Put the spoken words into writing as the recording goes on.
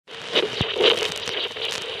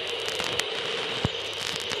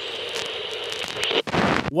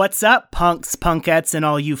What's up, punks, punkettes, and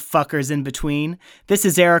all you fuckers in between? This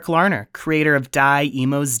is Eric Larner, creator of Die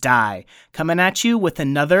Emos Die, coming at you with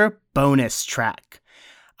another bonus track.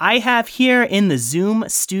 I have here in the Zoom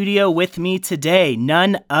studio with me today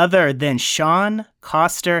none other than Sean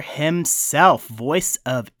Coster himself, voice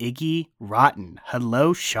of Iggy Rotten.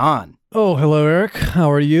 Hello, Sean. Oh, hello, Eric. How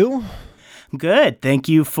are you? Good. Thank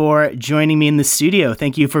you for joining me in the studio.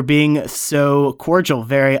 Thank you for being so cordial,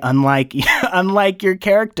 very unlike your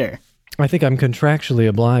character. I think I'm contractually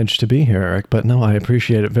obliged to be here, Eric, but no, I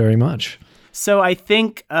appreciate it very much. So I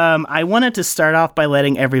think I wanted to start off by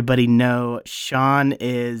letting everybody know Sean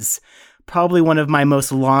is probably one of my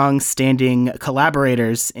most long-standing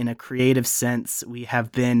collaborators in a creative sense. We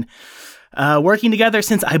have been working together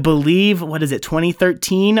since, I believe,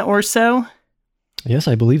 2013 or so? Yes,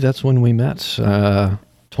 I believe that's when we met.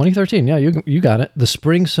 2013, yeah, you got it. The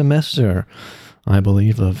spring semester, I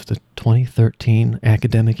believe, of the 2013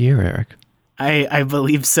 academic year, Eric. I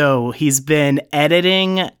believe so. He's been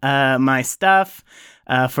editing my stuff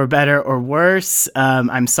for better or worse.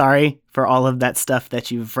 I'm sorry for all of that stuff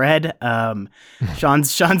that you've read.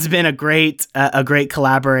 Sean's been a great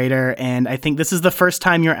collaborator, and I think this is the first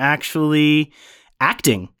time you're actually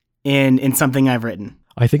acting in something I've written.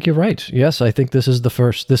 I think you're right. Yes, I think this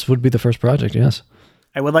would be the first project, yes.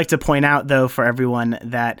 I would like to point out, though, for everyone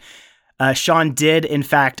that Sean did, in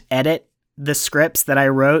fact, edit the scripts that I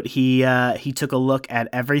wrote. He took a look at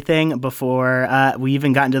everything before we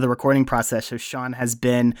even got into the recording process. So Sean has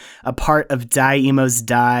been a part of Die Emos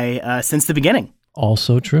Die since the beginning.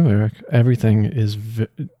 Also true, Eric. Everything is...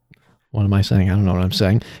 What am I saying? I don't know what I'm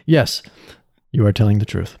saying. Yes, you are telling the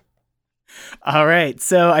truth. All right.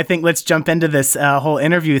 So I think let's jump into this whole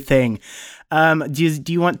interview thing. Do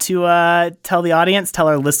you want to tell the audience, tell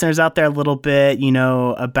our listeners out there a little bit,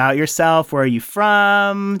 about yourself? Where are you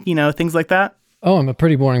from? Things like that. Oh, I'm a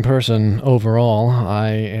pretty boring person overall.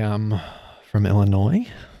 I am from Illinois.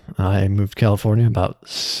 I moved to California about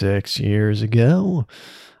 6 years ago.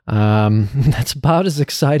 That's about as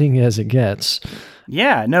exciting as it gets.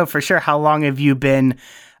 Yeah, no, for sure. How long have you been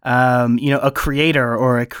a creator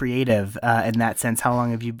or a creative in that sense?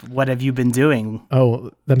 What have you been doing? Oh,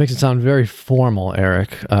 that makes it sound very formal,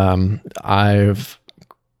 Eric. I've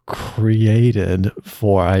created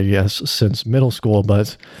since middle school,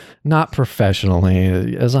 but not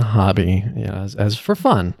professionally, as a hobby, as for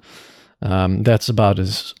fun. That's about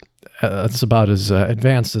as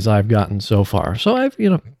advanced as I've gotten so far. So I've,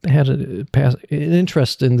 had an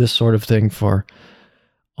interest in this sort of thing for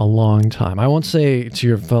a long time. I won't say to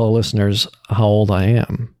your fellow listeners how old I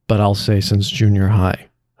am, but I'll say since junior high.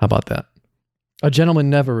 How about that? A gentleman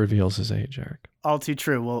never reveals his age, Eric. All too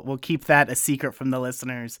true. We'll keep that a secret from the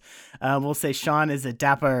listeners. We'll say Sean is a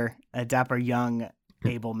dapper young,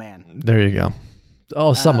 able man. There you go.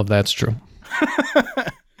 Oh, some of that's true.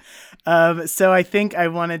 So I think I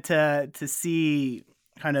wanted to see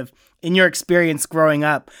kind of in your experience growing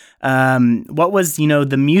up, what was,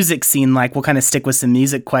 the music scene like? We'll kind of stick with some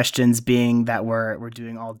music questions, being that we're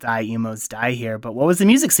doing all Die Emos Die here, but what was the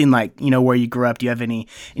music scene like, where you grew up? Do you have any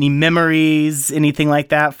memories, anything like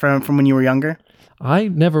that from when you were younger? I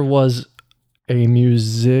never was a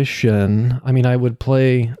musician. I mean, I would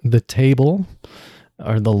play the table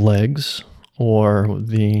or the legs or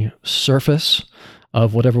the surface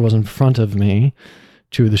of whatever was in front of me,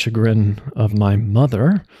 to the chagrin of my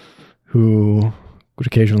mother, who would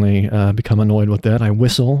occasionally become annoyed with that. I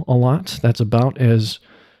whistle a lot. That's as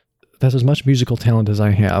much musical talent as I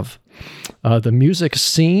have. The music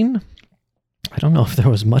scene, I don't know if there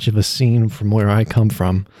was much of a scene from where I come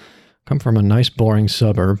from. I come from a nice, boring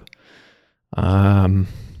suburb. I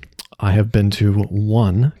have been to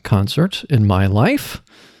one concert in my life,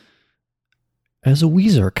 as a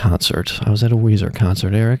Weezer concert. I was at a Weezer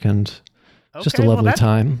concert, Eric, and just a lovely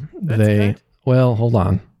time. Good. Well, hold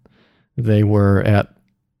on. They were at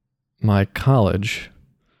my college,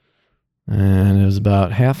 and it was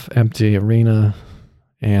about half empty arena.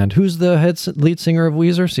 And who's the lead singer of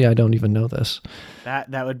Weezer? See, I don't even know this.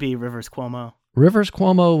 That would be Rivers Cuomo. Rivers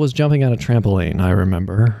Cuomo was jumping on a trampoline, I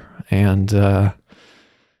remember. And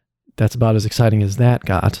that's about as exciting as that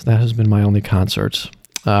got. That has been my only concert.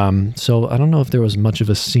 So I don't know if there was much of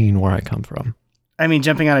a scene where I come from. I mean,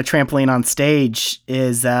 jumping on a trampoline on stage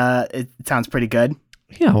it sounds pretty good.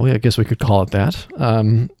 Yeah, well, I guess we could call it that.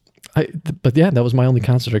 But yeah, that was my only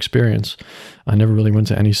concert experience. I never really went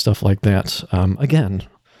to any stuff like that. Again,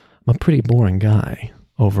 I'm a pretty boring guy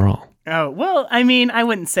overall. Oh, well, I mean, I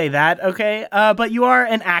wouldn't say that, okay? But you are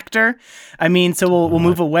an actor. I mean, so we'll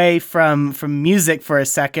move away from music for a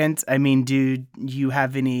second. I mean, do you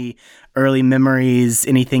have any early memories,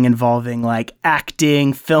 anything involving like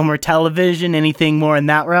acting, film or television, anything more in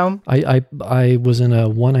that realm? I was in a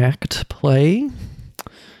one-act play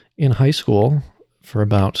in high school for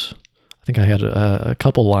about, I think I had a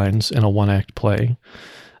couple lines in a one-act play.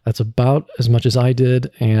 That's about as much as I did.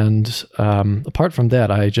 And apart from that,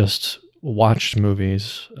 I just watched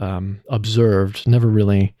movies, observed, never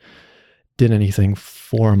really did anything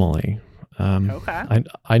formally. Okay.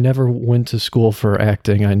 I never went to school for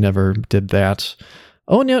acting. I never did that.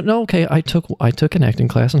 Oh, no, okay. I took an acting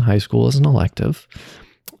class in high school as an elective.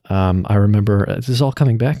 I remember, this is all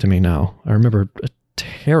coming back to me now. I remember a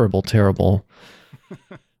terrible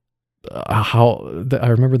I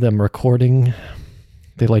remember them recording.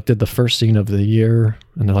 They like did the first scene of the year,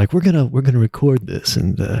 and they're like, "We're gonna record this,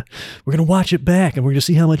 and we're gonna watch it back, and we're gonna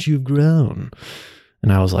see how much you've grown."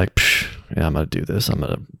 And I was like, "Yeah, I'm gonna do this. I'm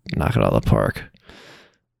gonna knock it out of the park."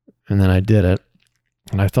 And then I did it,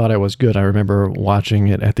 and I thought I was good. I remember watching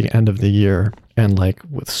it at the end of the year, and like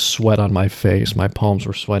with sweat on my face, my palms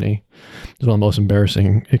were sweaty. It was one of the most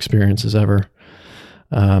embarrassing experiences ever,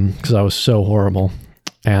 because I was so horrible.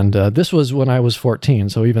 And this was when I was 14,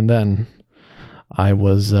 so even then. I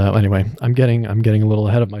was anyway. I'm getting a little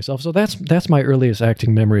ahead of myself. So that's my earliest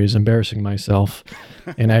acting memories, embarrassing myself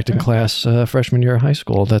in acting class freshman year of high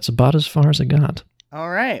school. That's about as far as it got. All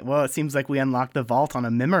right. Well, it seems like we unlocked the vault on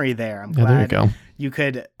a memory there. I'm Yeah, there you glad go. you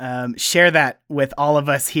could share that with all of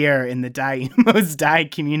us here in the Die Emos Die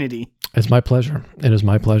community. It's my pleasure. It is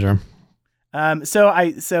my pleasure.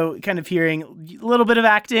 So kind of hearing a little bit of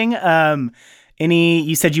acting.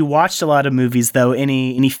 You said you watched a lot of movies though.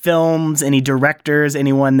 Any films, any directors,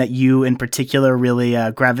 anyone that you in particular really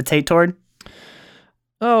gravitate toward?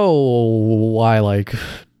 Oh, I'm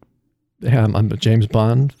a James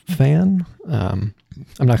Bond fan. I'm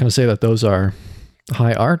not going to say that those are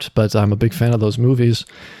high art, but I'm a big fan of those movies.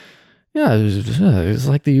 Yeah, it's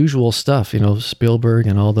like the usual stuff, Spielberg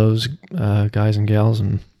and all those guys and gals,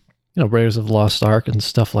 and Raiders of the Lost Ark and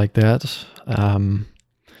stuff like that. I'm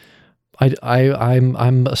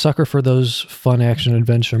a sucker for those fun action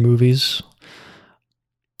adventure movies.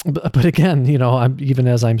 But again, even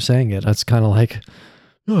as I'm saying it, it's kind of like,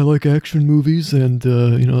 I like action movies, and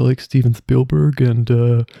I like Steven Spielberg, and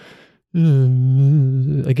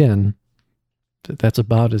again, that's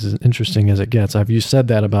about as interesting as it gets. You said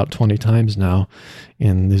that about 20 times now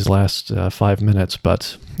in these last 5 minutes,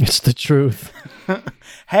 but it's the truth.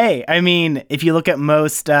 Hey, I mean, if you look at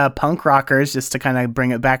most punk rockers, just to kind of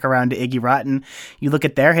bring it back around to Iggy Rotten, you look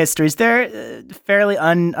at their histories, they're fairly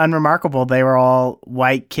unremarkable. They were all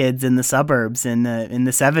white kids in the suburbs in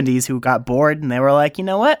the 70s who got bored, and they were like, you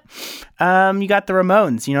know what? You got the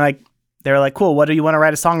Ramones. They were like, cool, what do you want to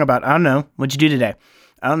write a song about? I don't know. What'd you do today?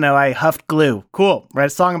 I don't know. I huffed glue. Cool. Write a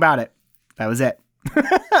song about it. That was it.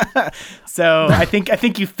 So I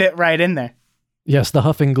think you fit right in there. Yes, the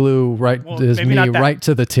huffing glue is me right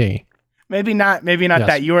to the T. Maybe not yes.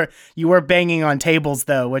 That. You were banging on tables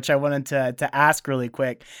though, which I wanted to ask really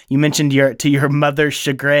quick. You mentioned to your mother's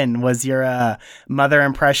chagrin. Was your mother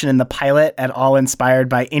impression in the pilot at all inspired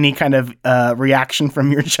by any kind of reaction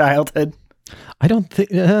from your childhood? I don't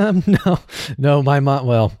think no. My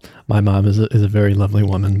mom is a very lovely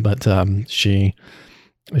woman, but she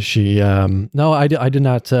no, I did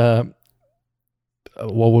not.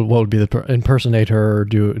 What would be impersonate her or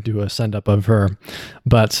do a send up of her,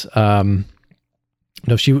 but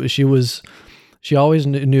no, she always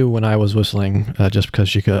knew when I was whistling, just because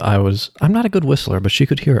she could. I'm not a good whistler, but she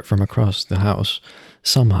could hear it from across the house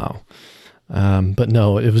somehow. But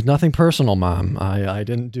no, it was nothing personal, Mom. I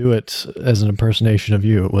didn't do it as an impersonation of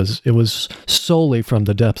you. It was solely from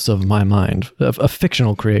the depths of my mind, a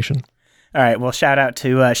fictional creation. All right. Well, shout out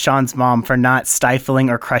to Sean's mom for not stifling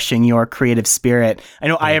or crushing your creative spirit. I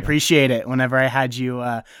know I appreciate it whenever I had you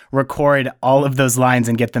record all of those lines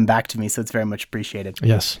and get them back to me. So it's very much appreciated.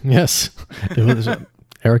 Yes.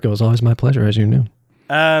 Erica, was always my pleasure, as you knew.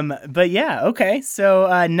 But yeah, okay.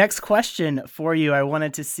 So next question for you. I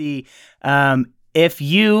wanted to see if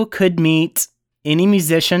you could meet any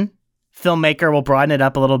musician, filmmaker, we'll broaden it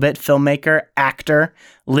up a little bit, filmmaker, actor,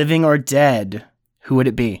 living or dead, who would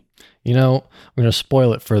it be? I'm going to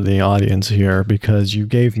spoil it for the audience here because you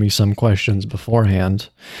gave me some questions beforehand,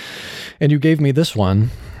 and you gave me this one,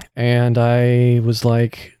 and I was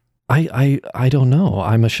like, I don't know.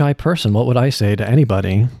 I'm a shy person. What would I say to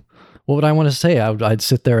anybody? What would I want to say? I'd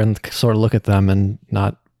sit there and sort of look at them and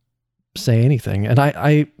not say anything. And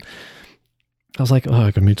I I was like, oh,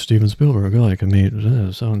 I could meet Steven Spielberg. Oh, I could meet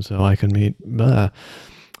so-and-so. I could meet...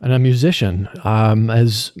 And a musician,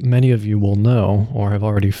 as many of you will know or have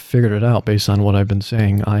already figured it out based on what I've been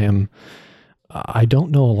saying, I don't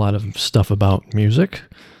know a lot of stuff about music.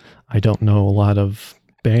 I don't know a lot of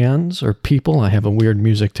bands or people. I have a weird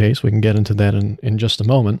music taste. We can get into that in just a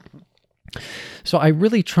moment. So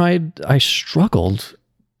I struggled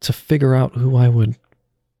to figure out who I would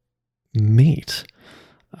meet.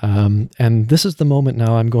 And this is the moment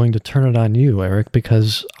now I'm going to turn it on you, Eric,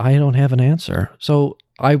 because I don't have an answer. So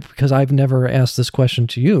because I've never asked this question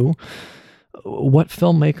to you, what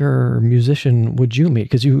filmmaker or musician would you meet?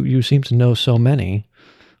 Because you seem to know so many.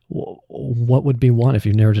 What would be one if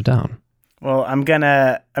you narrowed it down? Well, I'm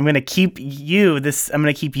gonna keep you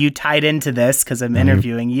tied into this because I'm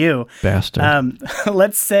interviewing you. Bastard.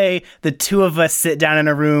 Let's say the two of us sit down in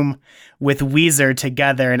a room with Weezer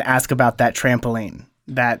together and ask about that trampoline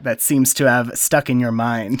that seems to have stuck in your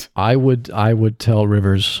mind. I would tell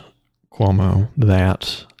Rivers Cuomo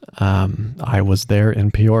that I was there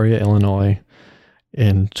in Peoria, Illinois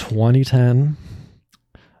in 2010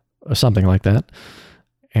 or something like that,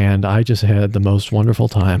 and I just had the most wonderful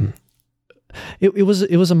time. It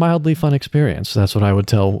was a mildly fun experience. That's what I would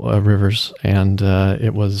tell Rivers, and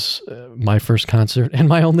it was my first concert and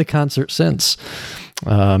my only concert since.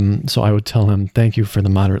 So I would tell him, thank you for the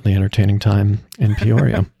moderately entertaining time in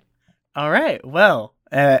Peoria. All right. Well,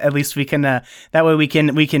 at least we can, that way we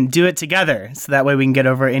can do it together. So that way we can get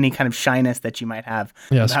over any kind of shyness that you might have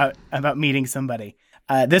about meeting somebody.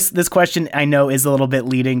 This question I know is a little bit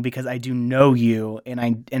leading because I do know you, and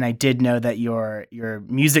I did know that your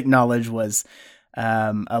music knowledge was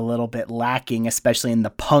a little bit lacking, especially in the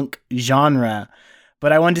punk genre.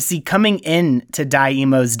 But I wanted to see, coming in to Die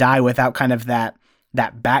Emos Die without kind of that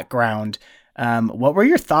background, what were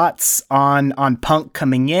your thoughts on punk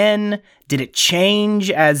coming in? Did it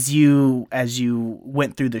change as you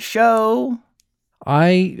went through the show?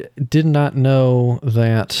 I did not know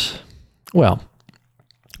that. Well,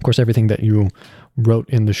 of course, everything that you wrote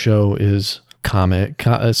in the show is comedy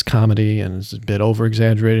and is a bit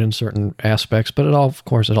over-exaggerated in certain aspects, but it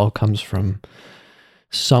all comes from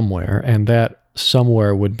somewhere, and that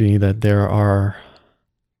somewhere would be that there are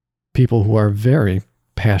people who are very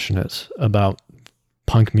passionate about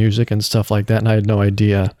punk music and stuff like that, and I had no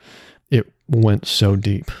idea it went so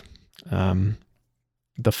deep. The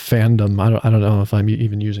fandom, I don't know if I'm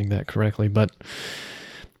even using that correctly, but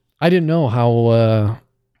I didn't know how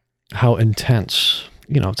intense,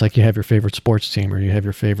 it's like you have your favorite sports team or you have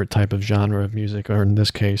your favorite type of genre of music, or in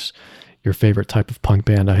this case, your favorite type of punk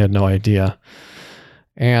band. I had no idea.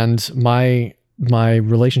 And my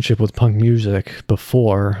relationship with punk music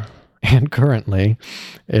before and currently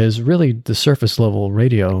is really the surface level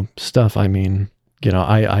radio stuff. I mean,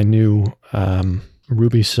 I knew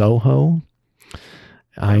Ruby Soho.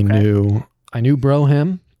 I knew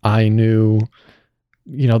Brohim. I knew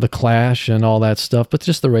the Clash and all that stuff, but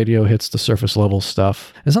just the radio hits, the surface level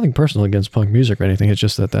stuff. It's nothing personal against punk music or anything. It's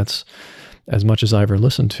just that's as much as I ever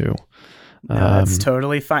listened to. No, that's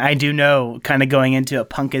totally fine. I do know, kind of going into it,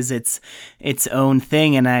 punk is its own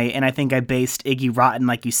thing, and I think I based Iggy Rotten,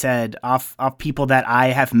 like you said, off people that I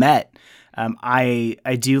have met.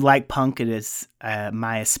 I do like punk. It is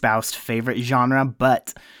my espoused favorite genre,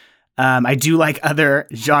 but I do like other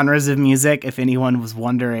genres of music, if anyone was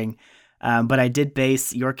wondering. But I did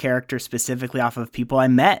base your character specifically off of people I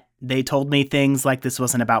met. They told me things like this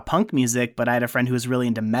wasn't about punk music, but I had a friend who was really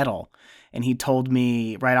into metal. And he told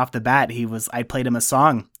me right off the bat, I played him a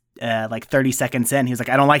song like 30 seconds in. He was like,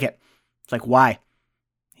 I don't like it. It's like, why?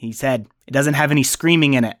 He said, it doesn't have any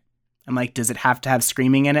screaming in it. I'm like, does it have to have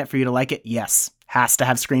screaming in it for you to like it? Yes. Has to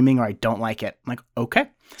have screaming or I don't like it. I'm like, okay.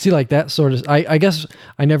 See, like that sort of, I guess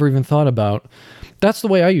I never even thought about, that's the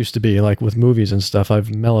way I used to be, like with movies and stuff.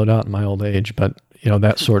 I've mellowed out in my old age, but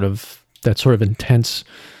that sort of intense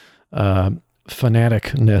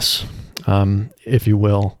fanaticness, if you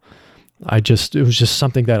will. It was just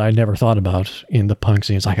something that I never thought about in the punk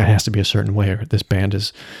scene. It's like, it has to be a certain way, or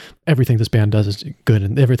everything this band does is good,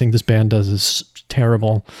 and everything this band does is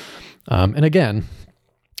terrible. And again,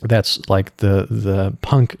 that's like the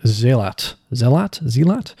punk zealot. We'll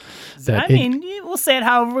say it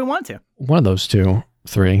however we want to. One of those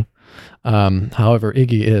three. However,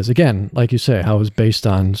 Iggy is, again, like you say, how it was based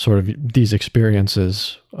on sort of these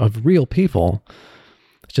experiences of real people.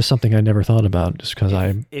 It's just something I never thought about, just because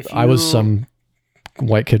I was some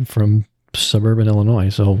white kid from suburban Illinois.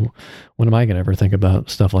 So when am I going to ever think about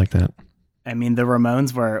stuff like that? I mean, the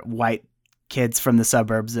Ramones were white kids from the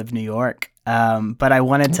suburbs of New York. But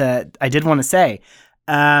I did want to say,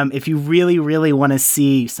 if you really, really want to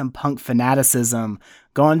see some punk fanaticism,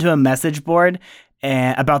 go onto a message board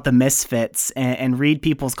about the Misfits and read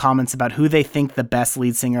people's comments about who they think the best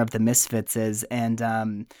lead singer of the Misfits is,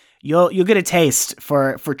 and you'll get a taste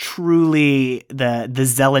for truly the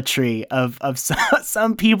zealotry of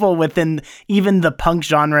some people within even the punk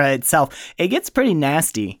genre itself. It gets pretty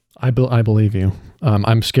nasty. I believe you.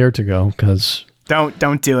 I'm scared to go because...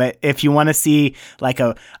 Don't do it. If you want to see like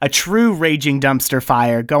a true raging dumpster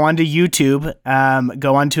fire, go onto YouTube,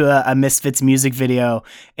 go onto a Misfits music video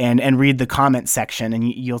and read the comment section,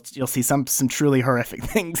 and you'll see some truly horrific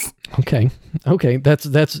things. Okay.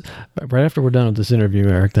 That's right after we're done with this interview,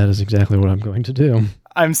 Eric. That is exactly what I'm going to do.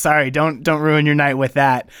 I'm sorry. Don't ruin your night with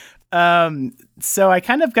that. So I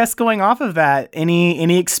kind of guess going off of that,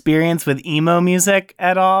 any experience with emo music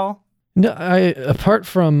at all? No, apart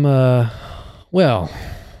from. Well,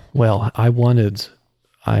 I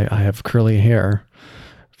have curly hair,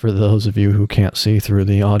 for those of you who can't see through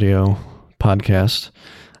the audio podcast,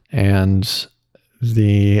 and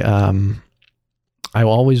I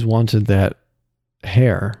always wanted that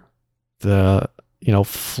hair, the,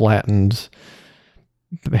 flattened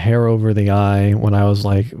hair over the eye when I was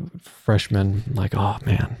like freshman, like, oh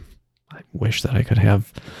man, I wish that I could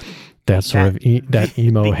have that sort of that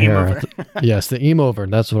emo hair. Yes, the emo-ver.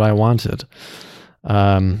 That's what I wanted.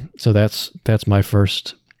 So that's my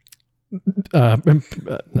first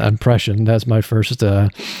impression. That's my first.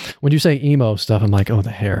 When you say emo stuff, I'm like, oh, the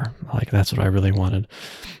hair. Like that's what I really wanted.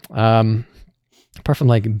 Apart from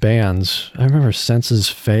like bands, I remember Senses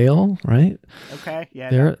Fail, right? Okay,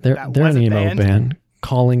 yeah. They're an emo band.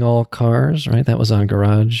 Calling All Cars, right? That was on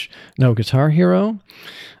Garage. No, Guitar Hero.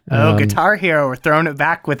 Guitar Hero. We're throwing it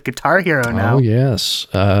back with Guitar Hero now. Oh, yes.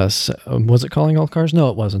 Was it Calling All Cars? No,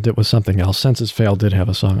 it wasn't. It was something else. Senses Fail did have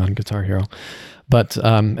a song on Guitar Hero. But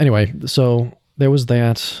anyway, so there was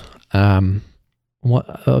that.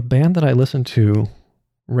 A band that I listened to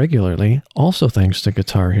regularly, also thanks to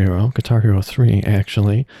Guitar Hero 3,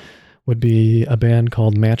 actually, would be a band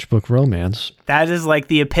called Matchbook Romance. That is like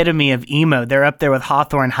the epitome of emo. They're up there with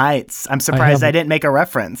Hawthorne Heights. I'm surprised I didn't make a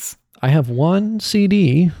reference. I have one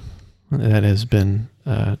CD that has been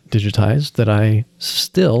digitized that I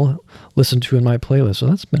still listen to in my playlist. So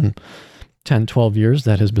that's been 10, 12 years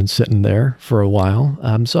that has been sitting there for a while.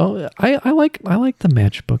 So I like the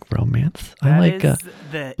Matchbook Romance. I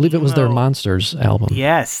believe it was their Monsters album.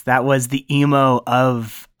 Yes, that was the emo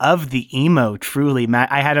of the emo, truly.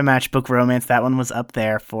 I had a Matchbook Romance. That one was up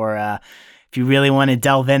there for if you really want to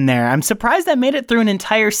delve in there. I'm surprised I made it through an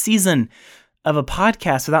entire season of a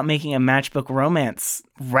podcast without making a Matchbook Romance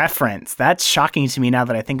reference. That's shocking to me now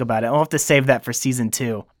that I think about it. I'll have to save that for season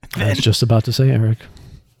 2. I was just about to say, Eric,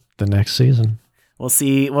 the next season. We'll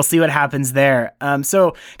see what happens there.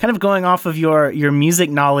 So kind of going off of your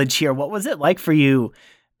music knowledge here, what was it like for you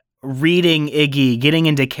reading Iggy, getting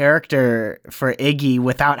into character for Iggy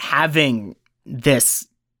without having this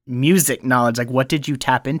music knowledge? Like, what did you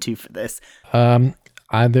tap into for this?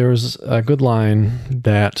 There was a good line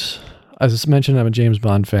that, as I mentioned, I'm a James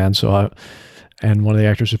Bond fan, and one of the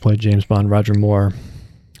actors who played James Bond, Roger Moore,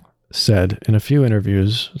 said in a few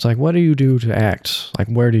interviews, it's like, what do you do to act? Like,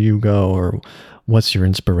 where do you go, or what's your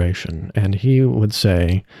inspiration? And he would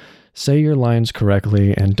say your lines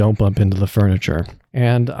correctly and don't bump into the furniture.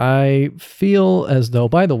 And I feel as though,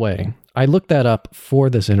 by the way, I looked that up for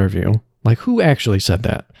this interview. Like, who actually said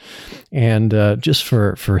that? And just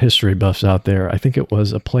for history buffs out there, I think it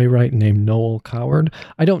was a playwright named Noel Coward.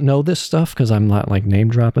 I don't know this stuff because I'm not like name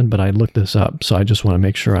dropping, but I looked this up, so I just want to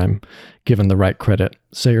make sure I'm given the right credit.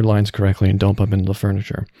 Say your lines correctly and don't bump into the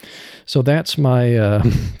furniture. So that's my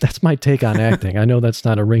take on acting. I know that's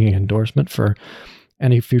not a ringing endorsement for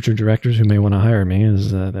any future directors who may want to hire me.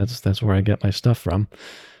 That's where I get my stuff from.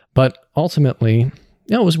 But ultimately,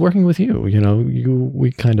 it was working with you.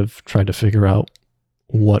 We kind of tried to figure out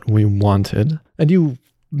what we wanted, and you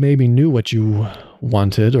maybe knew what you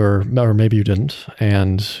wanted, or maybe you didn't.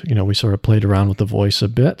 And we sort of played around with the voice a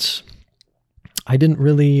bit. I didn't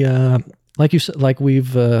really, like you said, like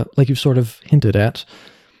you've sort of hinted at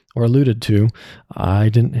or alluded to. I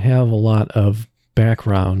didn't have a lot of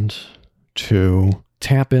background to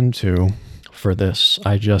tap into for this.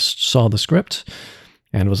 I just saw the script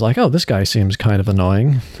and was like, oh, this guy seems kind of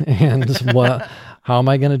annoying. And how am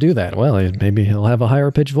I going to do that? Well, maybe he'll have a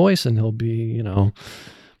higher pitched voice and he'll be, a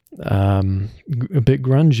bit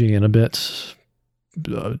grungy and a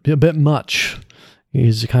bit much.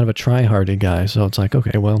 He's kind of a try-hardy guy. So it's like,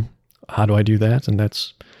 okay, well, how do I do that? And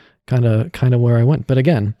that's kind of where I went. But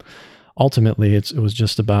again, ultimately, it was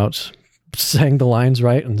just about saying the lines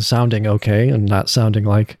right and sounding okay and not sounding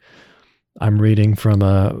like I'm reading from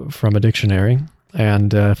a dictionary,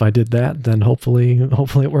 and if I did that, then hopefully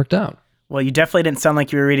it worked out. Well, you definitely didn't sound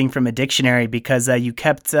like you were reading from a dictionary because you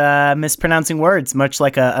kept mispronouncing words, much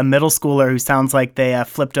like a middle schooler who sounds like they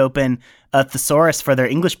flipped open a thesaurus for their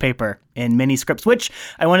English paper in mini scripts, which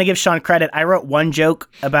I want to give Sean credit. I wrote one joke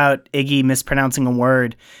about Iggy mispronouncing a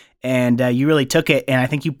word, and you really took it, and I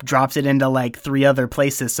think you dropped it into like 3 other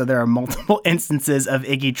places. So there are multiple instances of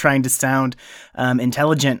Iggy trying to sound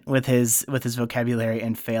intelligent with his vocabulary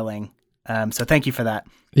and failing. So thank you for that.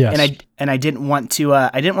 Yes. And I didn't want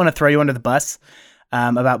to throw you under the bus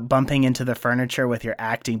about bumping into the furniture with your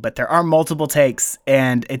acting, but there are multiple takes,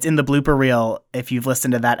 and it's in the blooper reel if you've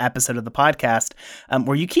listened to that episode of the podcast,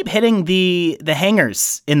 where you keep hitting the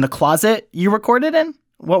hangers in the closet you recorded in.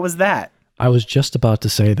 What was that? I was just about to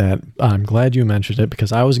say that. I'm glad you mentioned it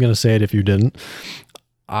because I was going to say it if you didn't.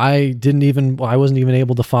 I wasn't even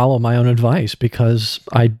able to follow my own advice because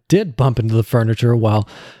I did bump into the furniture while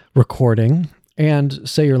recording and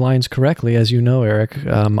say your lines correctly. As you know, Eric,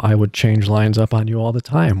 I would change lines up on you all the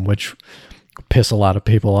time, which piss a lot of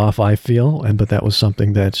people off, I feel. But that was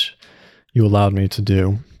something that you allowed me to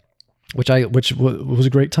do, which was a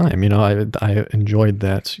great time. I enjoyed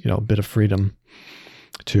that, bit of freedom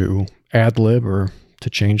to ad lib or to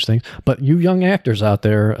change things. But you young actors out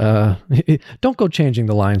there, don't go changing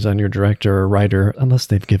the lines on your director or writer unless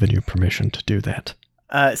they've given you permission to do that.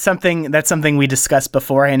 Something we discussed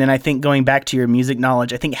beforehand, and I think going back to your music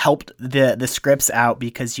knowledge, I think helped the scripts out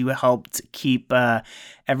because you helped keep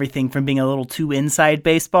everything from being a little too inside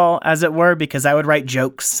baseball, as it were, because I would write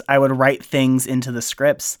jokes, I would write things into the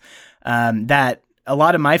scripts that a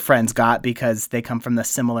lot of my friends got because they come from the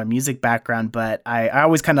similar music background, but I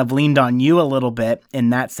always kind of leaned on you a little bit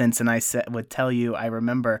in that sense, and would tell you, I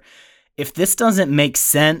remember, if this doesn't make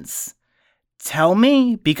sense, tell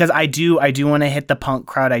me, because I do want to hit the punk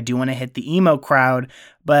crowd, I do want to hit the emo crowd,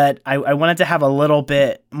 but I wanted to have a little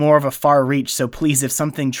bit more of a far reach. So please, if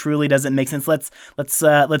something truly doesn't make sense, let's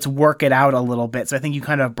work it out a little bit. So I think you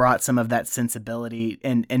kind of brought some of that sensibility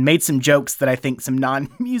and made some jokes that I think some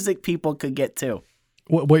non-music people could get too.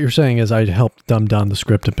 What you're saying is I helped dumb down the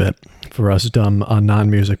script a bit for us dumb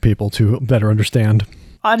non-music people to better understand.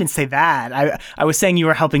 I didn't say that. I was saying you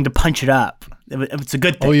were helping to punch it up. It's a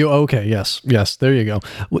good thing. Okay? Yes. There you go.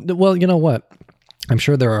 Well, you know what? I'm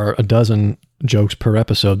sure there are a dozen jokes per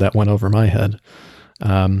episode that went over my head,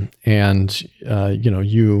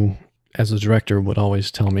 you as a director would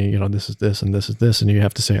always tell me, this is this and this is this, and you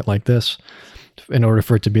have to say it like this in order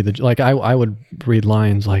for it to be I would read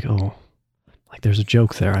lines like, oh, like there's a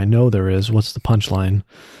joke there. I know there is. What's the punchline?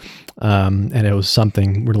 And it was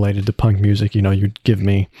something related to punk music. You'd give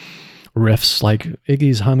me riffs like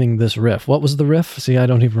Iggy's humming this riff. What was the riff? See, I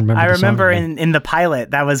don't even remember. I remember in the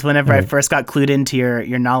pilot. That was whenever I first got clued into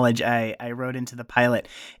your knowledge. I wrote into the pilot.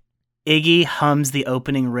 Iggy hums the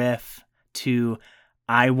opening riff to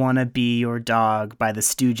 "I Wanna Be Your Dog" by the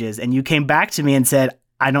Stooges, and you came back to me and said,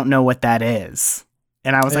 "I don't know what that is,"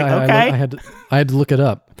 and I was like, "Okay." I had to look it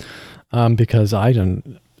up because I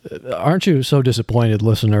didn't. Aren't you so disappointed,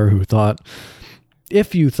 listener,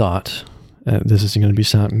 if you thought, this is going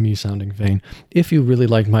to be me sounding vain, if you really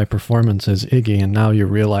liked my performance as Iggy and now you're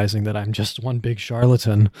realizing that I'm just one big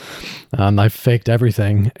charlatan, I've faked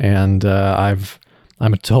everything, and I'm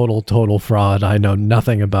a total fraud. I know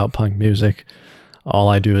nothing about punk music. All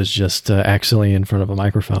I do is just act silly in front of a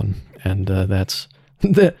microphone, and that's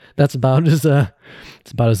about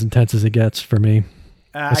as intense as it gets for me.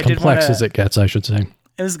 As complex as it gets, I should say.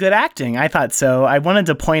 It was good acting. I thought so. I wanted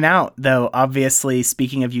to point out, though, obviously,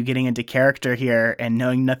 speaking of you getting into character here and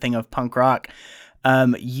knowing nothing of punk rock,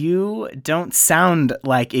 you don't sound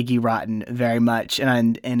like Iggy Rotten very much.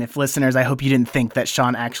 And if listeners, I hope you didn't think that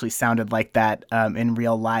Sean actually sounded like that in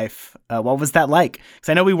real life. What was that like? Because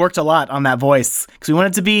I know we worked a lot on that voice because we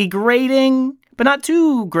wanted to be grating, but not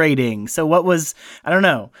too grating. So I don't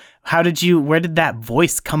know. Where did that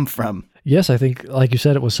voice come from? Yes, I think, like you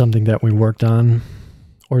said, it was something that we worked on.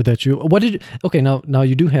 Or that now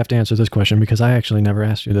you do have to answer this question because I actually never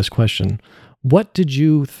asked you this question. What did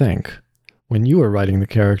you think when you were writing the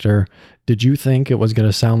character? Did you think it was going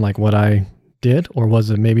to sound like what I did, or was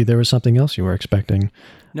it maybe there was something else you were expecting?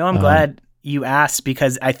 No, I'm glad you asked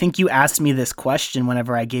because I think you asked me this question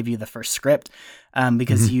whenever I gave you the first script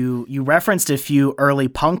because you referenced a few early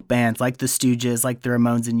punk bands like the Stooges, like the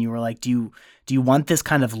Ramones, and you were like, do you want this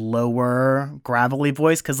kind of lower, gravelly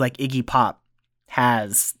voice? Because like Iggy Pop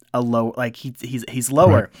has a low, like he's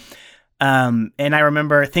lower. Right. And I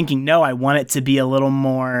remember thinking, no, I want it to be a little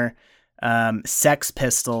more Sex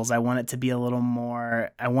Pistols. I want it to be a little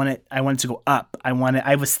more, I want it to go up.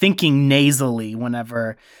 I was thinking nasally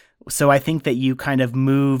whenever So I think that you kind of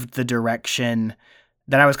moved the direction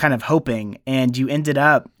that I was kind of hoping, and you ended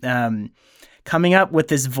up coming up with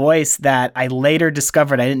this voice that I later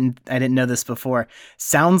discovered, I didn't know this before,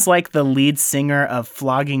 sounds like the lead singer of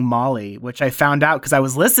Flogging Molly, which I found out because I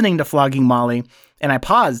was listening to Flogging Molly and I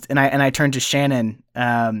paused and I turned to Shannon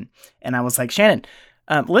and I was like, Shannon,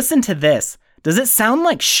 listen to this. Does it sound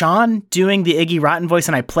like Sean doing the Iggy Rotten voice?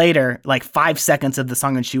 And I played her like 5 seconds of the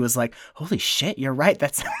song and she was like, holy shit, you're right.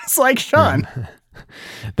 That sounds like Sean.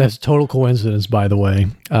 That's total coincidence, by the way.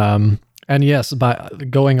 And yes, by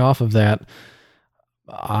going off of that,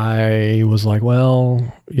 I was like,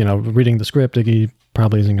 well, reading the script, Iggy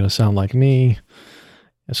probably isn't going to sound like me.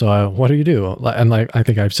 So what do you do? And I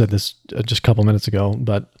think I've said this just a couple minutes ago,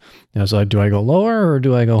 but so do I go lower or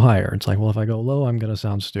do I go higher? It's like, well, if I go low, I'm going to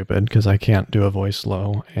sound stupid because I can't do a voice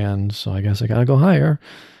low. And so I guess I got to go higher.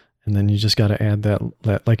 And then you just got to add that,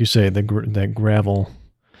 like you say, that gravel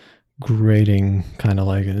grating kind of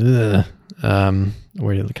like,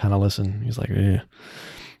 where you kind of listen. He's like,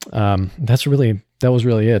 that was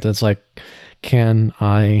really it. It's like, can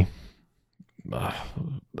I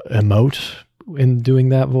emote in doing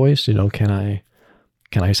that voice? Can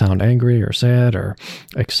I sound angry or sad or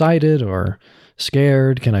excited or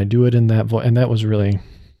scared? Can I do it in that voice? And that was really,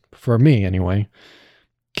 for me anyway,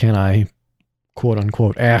 can I quote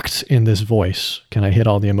unquote act in this voice? Can I hit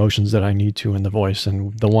all the emotions that I need to in the voice?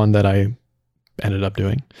 And the one that I ended up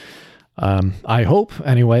doing, I hope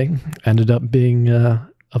anyway, ended up being a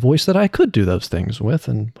voice that I could do those things with,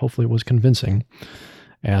 and hopefully was convincing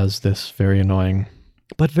as this very annoying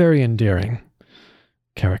but very endearing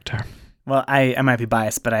character. Well, I might be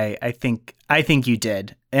biased, but I think you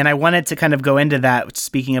did. And I wanted to kind of go into that,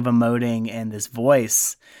 speaking of emoting and this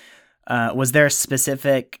voice. Was there a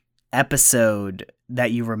specific episode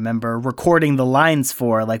that you remember recording the lines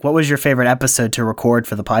for? Like, what was your favorite episode to record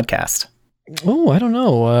for the podcast? Oh, I don't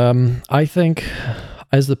know. I think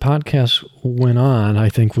as the podcast went on, I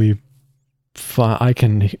think I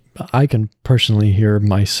can personally hear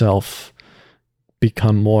myself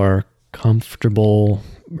become more comfortable,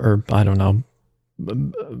 or I don't know,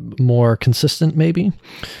 more consistent maybe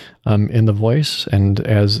in the voice. And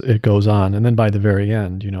as it goes on, and then by the very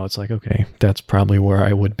end, it's like, okay, that's probably where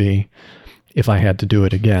I would be if I had to do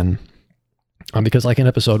it again. Because like in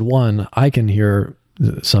episode 1, I can hear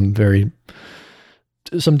some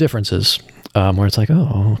differences where it's like,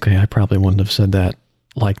 oh, okay, I probably wouldn't have said that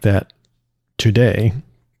like that today,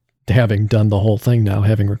 having done the whole thing now,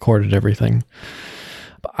 having recorded everything.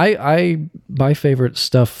 My favorite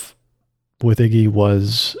stuff with Iggy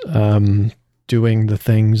was doing the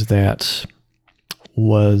things that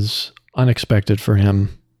was unexpected for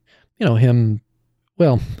him. Him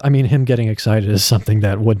getting excited is something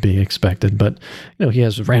that would be expected, but he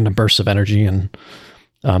has random bursts of energy, and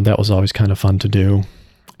that was always kind of fun to do.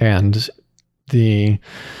 And I'm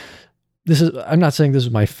not saying this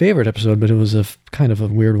is my favorite episode, but it was a kind of a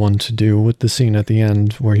weird one to do, with the scene at the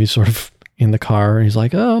end where he's sort of in the car and he's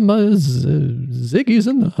like, oh, my Ziggy's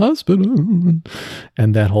in the hospital,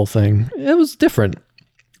 and that whole thing. It was different.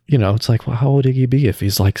 It's like, well, how would Iggy be if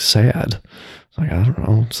he's like sad? It's like, I don't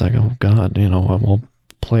know. It's like, oh God, we'll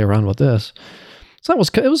play around with this. So it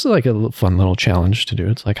was like a fun little challenge to do.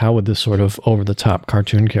 It's like, how would this sort of over the top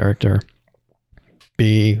cartoon character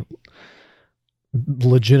be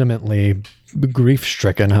legitimately grief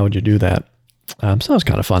stricken? How would you do that? So it was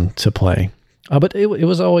kind of fun to play. But it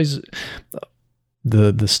was always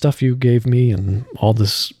the stuff you gave me and all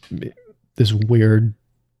this weird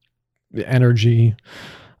energy.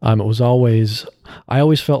 It was always, I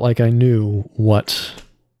always felt like I knew what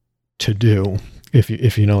to do,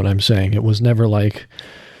 if you know what I'm saying. It was never like,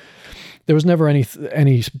 there was never any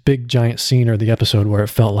big giant scene or the episode where it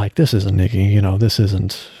felt like, this isn't Iggy,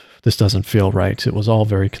 this doesn't feel right. It was all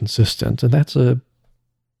very consistent, and that's a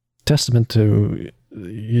testament to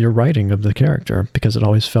your writing of the character, because it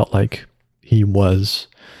always felt like he was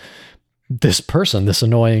this person, this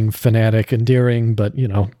annoying, fanatic, endearing, but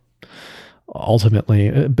ultimately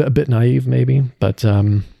a bit naive maybe. But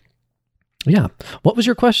yeah, what was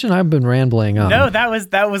your question? I've been rambling on. No, that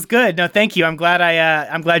was good. No, thank you. I'm glad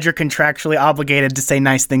you're contractually obligated to say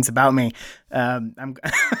nice things about me. No,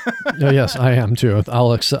 yes, I am too.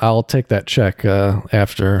 I'll take that check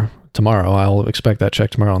after tomorrow. I'll expect that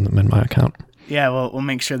check tomorrow in my account. Yeah, we'll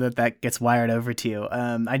make sure that gets wired over to you.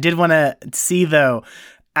 I did want to see, though,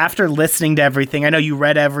 after listening to everything, I know you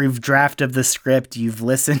read every draft of the script, you've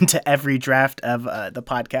listened to every draft of the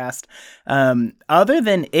podcast. Other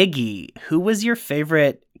than Iggy, who was your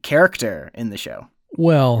favorite character in the show?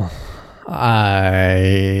 Well,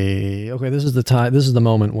 This is the time. This is the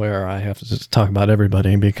moment where I have to talk about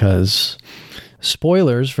everybody, because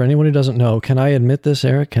spoilers for anyone who doesn't know. Can I admit this,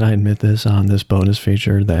 Eric? Can I admit this on this bonus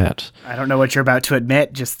feature that I don't know what you're about to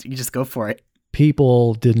admit. You just go for it.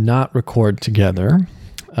 People did not record together.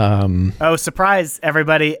 Oh, surprise,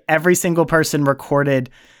 everybody. Every single person recorded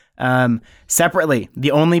separately.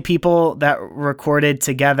 The only people that recorded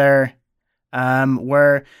together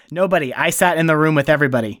were nobody. I sat in the room with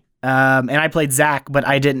everybody. And I played Zach, but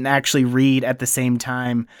I didn't actually read at the same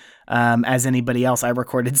time as anybody else. I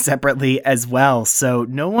recorded separately as well. So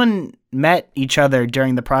no one met each other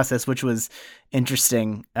during the process, which was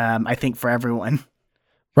interesting, I think, for everyone.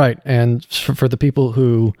 Right. And for the people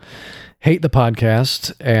who hate the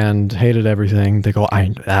podcast and hated everything, they go,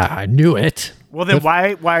 I knew it. Well, then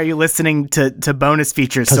why are you listening to bonus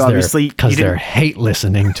features? So obviously, because they hate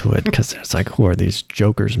listening to it, because it's like, who are these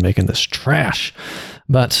jokers making this trash?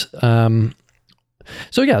 But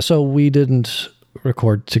so we didn't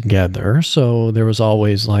record together. So there was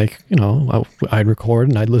always like, I'd record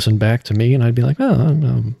and I'd listen back to me and I'd be like,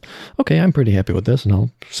 okay, I'm pretty happy with this, and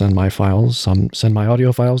I'll send my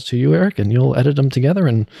audio files to you, Eric, and you'll edit them together,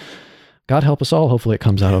 and God help us all. Hopefully it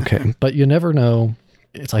comes out okay. But you never know.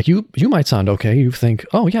 It's like you might sound okay. You think,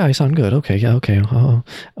 oh yeah, I sound good. Okay, yeah, okay.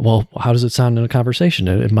 Well, how does it sound in a conversation?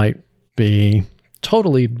 It might be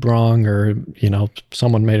totally wrong, or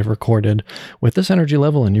someone may have recorded with this energy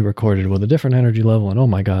level and you recorded with a different energy level, and oh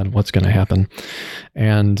my God, what's going to happen?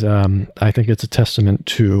 And I think it's a testament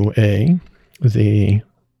to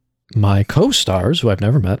my co-stars, who I've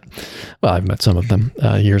never met. Well, I've met some of them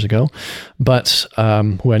years ago, but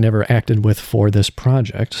who I never acted with for this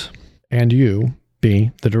project, and you,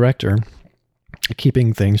 B, the director,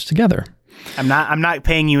 keeping things together. I'm not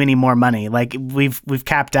paying you any more money. Like we've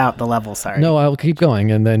capped out the level. Sorry. No, I'll keep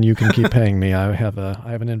going, and then you can keep paying me. I have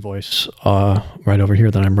an invoice right over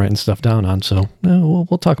here that I'm writing stuff down on. So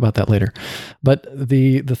we'll talk about that later. But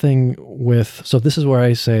the thing with, so this is where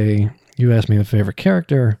I say, you asked me the favorite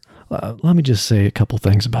character. Let me just say a couple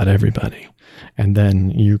things about everybody, and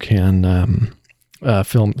then you can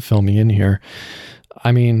fill me in here.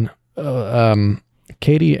 I mean,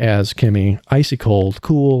 Katie as Kimmy, icy cold,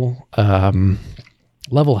 cool,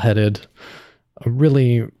 level-headed, a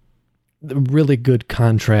really, really good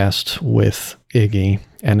contrast with Iggy,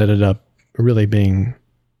 and ended up really being,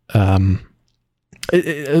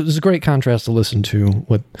 it was a great contrast to listen to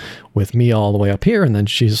with me all the way up here, and then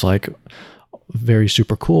she's like very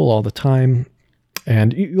super cool all the time.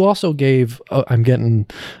 And you also gave, I'm going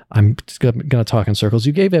to talk in circles.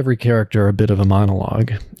 You gave every character a bit of a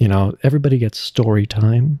monologue. Everybody gets story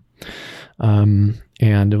time. And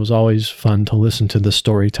it was always fun to listen to the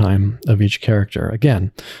story time of each character.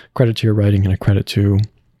 Again, credit to your writing and a credit to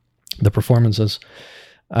the performances.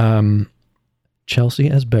 Chelsea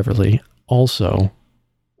as Beverly, also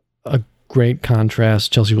a great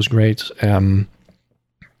contrast. Chelsea was great.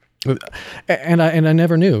 And I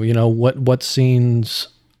never knew, what scenes,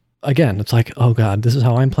 again, it's like, oh God, this is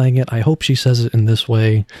how I'm playing it. I hope she says it in this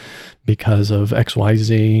way because of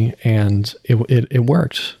XYZ. And it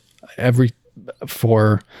worked.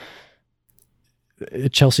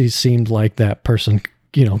 Chelsea seemed like that person,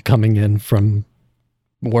 coming in from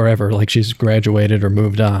wherever, like she's graduated or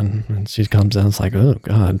moved on, and she comes in, it's like, oh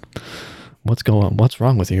God, what's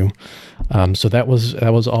wrong with you? So that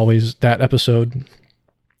was always, that episode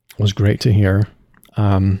was great to hear.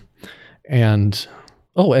 And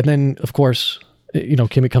then of course,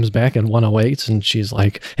 Kimmy comes back in 108 and she's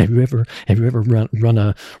like, have you ever run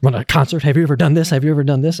a concert? Have you ever done this? Have you ever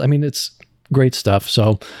done this? I mean, it's great stuff.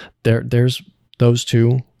 So there's those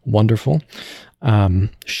two. Wonderful.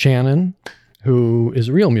 Shannon, who is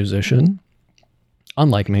a real musician,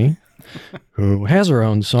 unlike me, who has her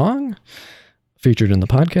own song featured in the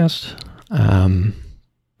podcast.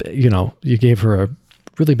 You gave her a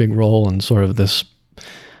really big role in sort of this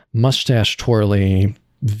mustache twirly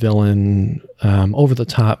villain, over the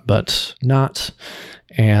top, but not.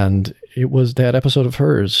 And it was that episode of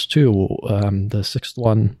hers too, the sixth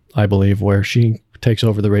one, I believe, where she takes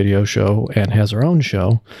over the radio show and has her own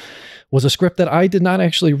show, was a script that I did not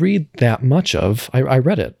actually read that much of. I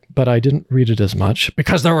read it, but I didn't read it as much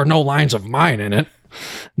because there were no lines of mine in it.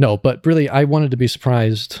 No, but really, I wanted to be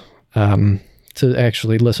surprised to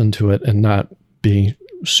actually listen to it and not be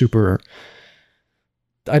super.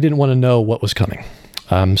 I didn't want to know what was coming.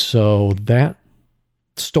 So that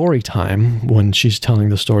story time, when she's telling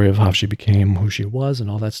the story of how she became who she was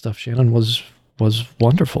and all that stuff, Shannon was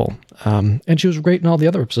wonderful. And she was great in all the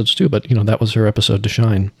other episodes too, but that was her episode to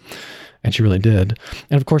shine. And she really did.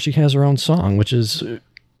 And of course she has her own song, which is,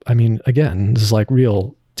 I mean, again, this is like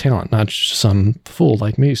real talent, not just some fool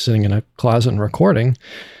like me sitting in a closet and recording.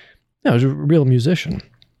 No, it was a real musician.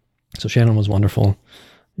 So Shannon was wonderful.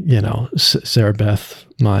 Sarah Beth,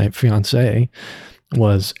 my fiance,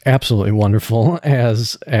 was absolutely wonderful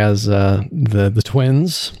as the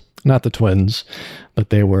twins, not the twins, but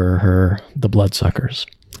they were the bloodsuckers.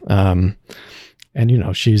 And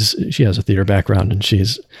she has a theater background, and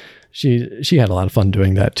she had a lot of fun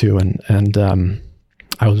doing that too. And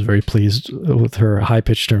I was very pleased with her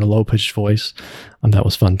high-pitched and low-pitched voice. That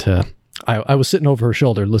was fun to. I was sitting over her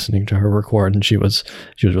shoulder listening to her record, and she was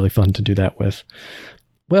really fun to do that with.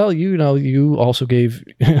 Well, you also gave,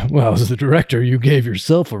 as the director, you gave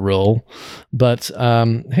yourself a role, but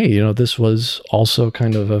hey, this was also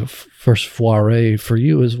kind of a first foray for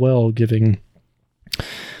you as well, giving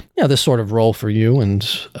this sort of role for you. And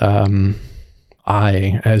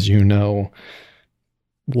I, as you know,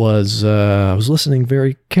 was listening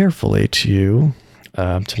very carefully to you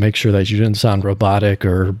to make sure that you didn't sound robotic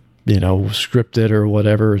or scripted or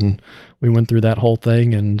whatever. And we went through that whole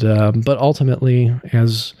thing, and but ultimately,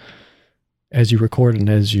 as you recorded and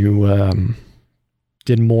as you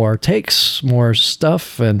did more takes, more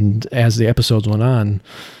stuff, and as the episodes went on,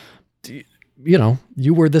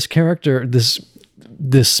 you were this character. This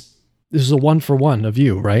is a 1-for-1 of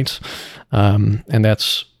you, right? And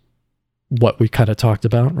that's what we kind of talked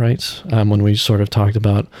about, right? When we sort of talked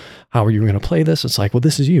about how are you going to play this, it's like, well,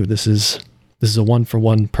 this is you. This is a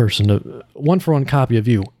 1-for-1 person, a 1-for-1 copy of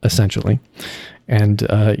you, essentially. And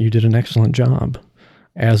you did an excellent job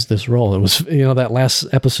as this role. It was, that last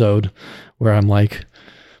episode where I'm like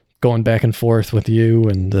going back and forth with you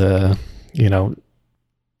and,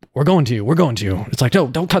 we're going to you. It's like, no,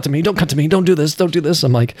 don't cut to me. Don't do this.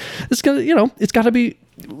 I'm like, it's gonna, it's gotta be,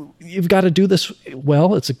 you've got to do this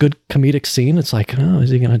well. It's a good comedic scene. It's like, oh, is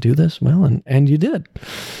he going to do this well? And you did.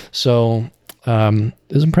 So it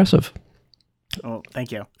was impressive. Oh,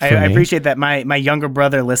 thank you. I appreciate that. My younger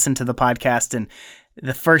brother listened to the podcast, and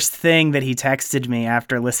the first thing that he texted me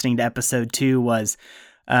after listening to episode 2 was,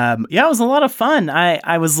 it was a lot of fun.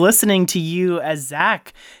 I was listening to you as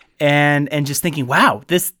Zach and just thinking, wow,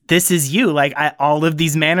 this is you. Like all of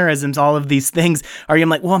these mannerisms, all of these things are you. I'm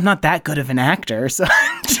like, well, I'm not that good of an actor, so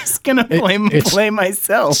I'm just going to play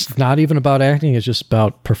myself. It's not even about acting. It's just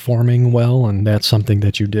about performing well. And that's something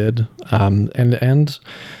that you did. And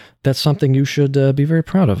that's something you should be very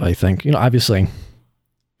proud of, I think. Obviously,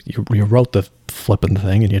 you wrote the flipping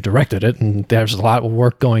thing and you directed it, and there's a lot of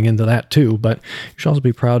work going into that too, but you should also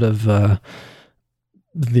be proud of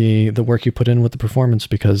the work you put in with the performance,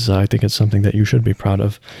 because I think it's something that you should be proud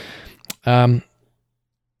of.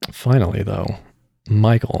 Finally, though,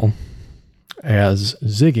 Michael as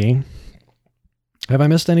Ziggy. Have I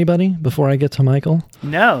missed anybody before I get to Michael?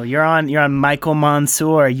 No, you're on Michael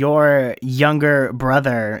Mansour, your younger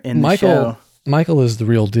brother in the show. Michael is the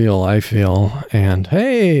real deal, I feel. And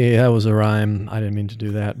hey, that was a rhyme. I didn't mean to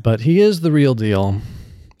do that. But he is the real deal,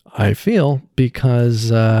 I feel, because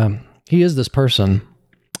he is this person.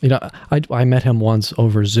 I met him once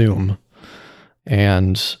over Zoom.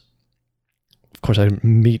 And of course I didn't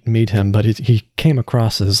meet him, but he came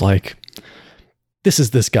across as like, this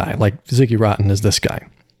is this guy, like Ziggy Rotten is this guy.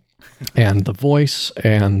 And the voice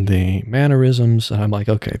and the mannerisms, and I'm like,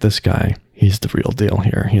 okay, this guy, he's the real deal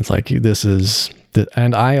here. He's like,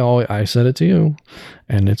 and I said it to you,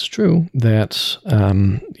 and it's true that,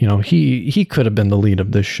 he could have been the lead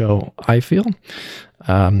of this show, I feel.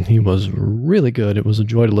 He was really good. It was a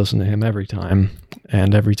joy to listen to him every time.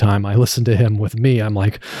 And every time I listened to him with me, I'm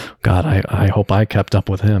like, God, I hope I kept up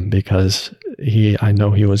with him, because I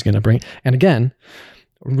know he was going to bring, and again,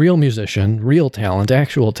 real musician, real talent,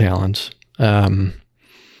 actual talent. He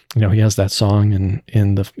has that song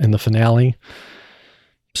in the finale.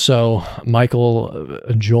 So Michael,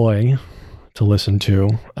 a joy to listen to.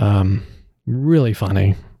 Really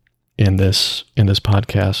funny in this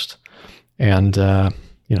podcast. And,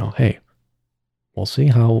 hey, we'll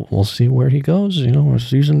see where he goes,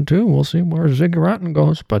 season 2, we'll see where Ziggy Rotten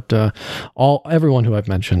goes. But, everyone who I've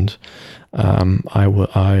mentioned,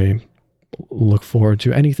 I look forward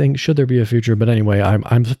to anything, should there be a future. But anyway,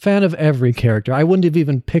 I'm a fan of every character. I wouldn't have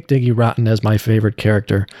even picked Ziggy Rotten as my favorite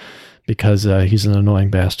character, because, he's an annoying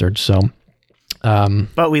bastard. So,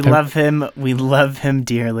 but we love him. We love him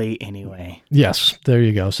dearly anyway. Yes, there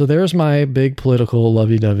you go. So there's my big political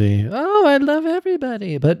lovey-dovey. Oh, I love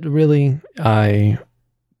everybody. But really, I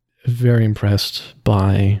very impressed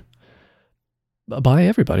by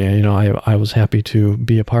everybody. I was happy to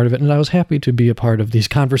be a part of it, and I was happy to be a part of these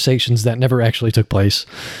conversations that never actually took place,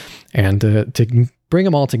 and to bring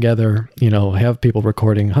them all together. Have people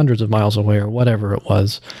recording hundreds of miles away or whatever it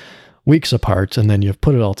was weeks apart, and then you've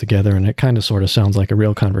put it all together, and it kind of sort of sounds like a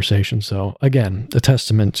real conversation. So again, a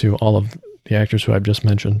testament to all of the actors who I've just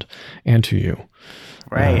mentioned, and to you.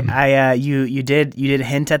 Right. You did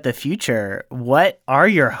hint at the future. What are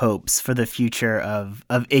your hopes for the future of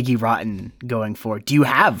Iggy Rotten going forward? Do you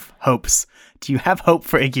have hopes? Do you have hope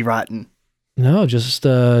for Iggy Rotten? No, just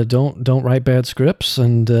don't write bad scripts,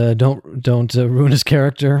 and don't ruin his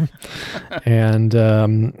character, and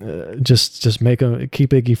just keep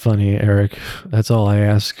Iggy funny, Eric. That's all I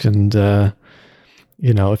ask. And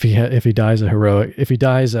if he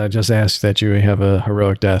dies, I just ask that you have a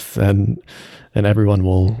heroic death, and everyone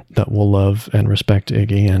will love and respect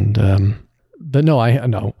Iggy. And but no,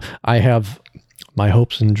 I have my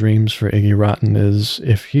hopes and dreams for Iggy Rotten is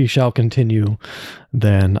if he shall continue,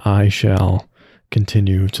 then I shall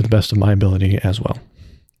continue to the best of my ability as well.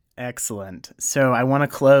 Excellent. So I want to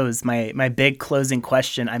close my big closing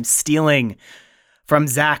question. I'm stealing from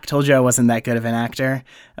Zach. Told you I wasn't that good of an actor.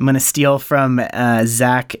 I'm going to steal from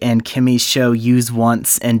Zach and Kimmy's show Use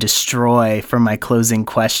Once and Destroy for my closing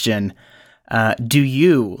question. Do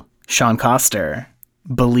you, Sean Coster,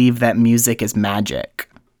 believe that music is magic?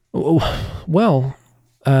 Well,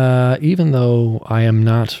 even though I am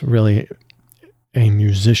not really a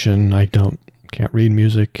musician, can't read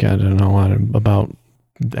music. I don't know about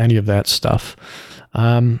any of that stuff.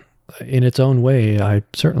 In its own way, I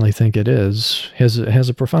certainly think it has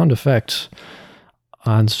a profound effect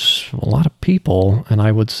on a lot of people, and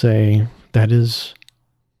I would say that is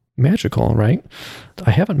magical, right?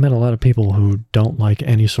 I haven't met a lot of people who don't like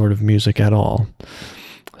any sort of music at all.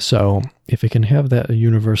 So if it can have that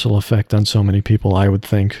universal effect on so many people, I would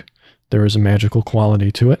think there is a magical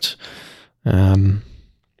quality to it.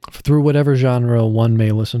 Through whatever genre one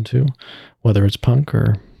may listen to, whether it's punk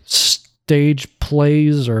or stage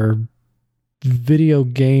plays or video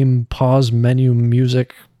game pause menu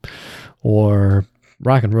music or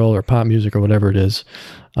rock and roll or pop music or whatever it is,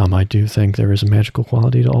 I do think there is a magical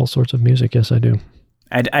quality to all sorts of music. Yes, I do.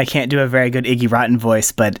 I can't do a very good Iggy Rotten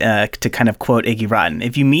voice, but to kind of quote Iggy Rotten,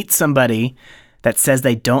 if you meet somebody that says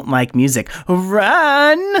they don't like music,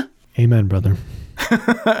 run! Amen, brother.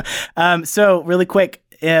 So really quick,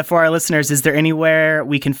 for our listeners, is there anywhere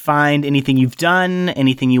we can find anything you've done,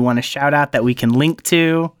 anything you want to shout out that we can link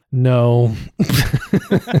to? No.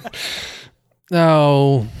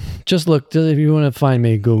 No. Just look, if you want to find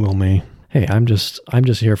me, Google me. Hey, I'm just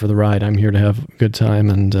here for the ride. I'm here to have a good time.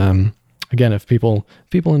 And again, if people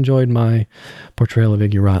enjoyed my portrayal of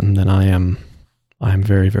Iggy Rotten, then I'm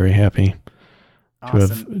very, very happy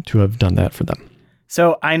to have done that for them.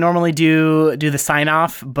 So I normally do the sign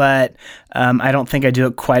off, but I don't think I do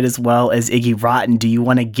it quite as well as Iggy Rotten. Do you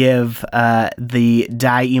want to give the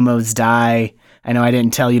Die Emos Die? I know I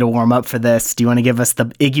didn't tell you to warm up for this. Do you want to give us the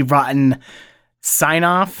Iggy Rotten sign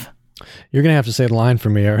off? You're gonna have to say the line for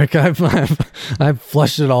me, Eric. I've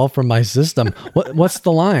flushed it all from my system. What's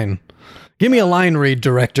the line? Give me a line read,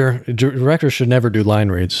 director. Directors should never do line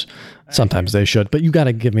reads. Sometimes they should, but you got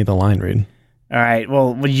to give me the line read. All right.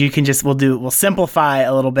 Well, you can we'll simplify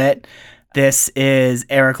a little bit. This is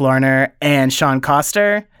Eric Larner and Sean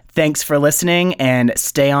Coster. Thanks for listening, and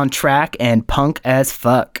stay on track and punk as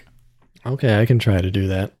fuck. Okay, I can try to do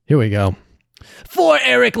that. Here we go. For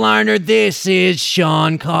Eric Larner, this is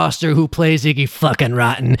Sean Coster, who plays Iggy fucking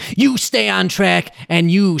Rotten. You stay on track,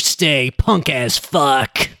 and you stay punk as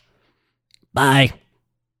fuck. Bye.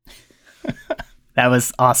 That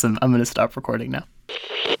was awesome. I'm going to stop recording now.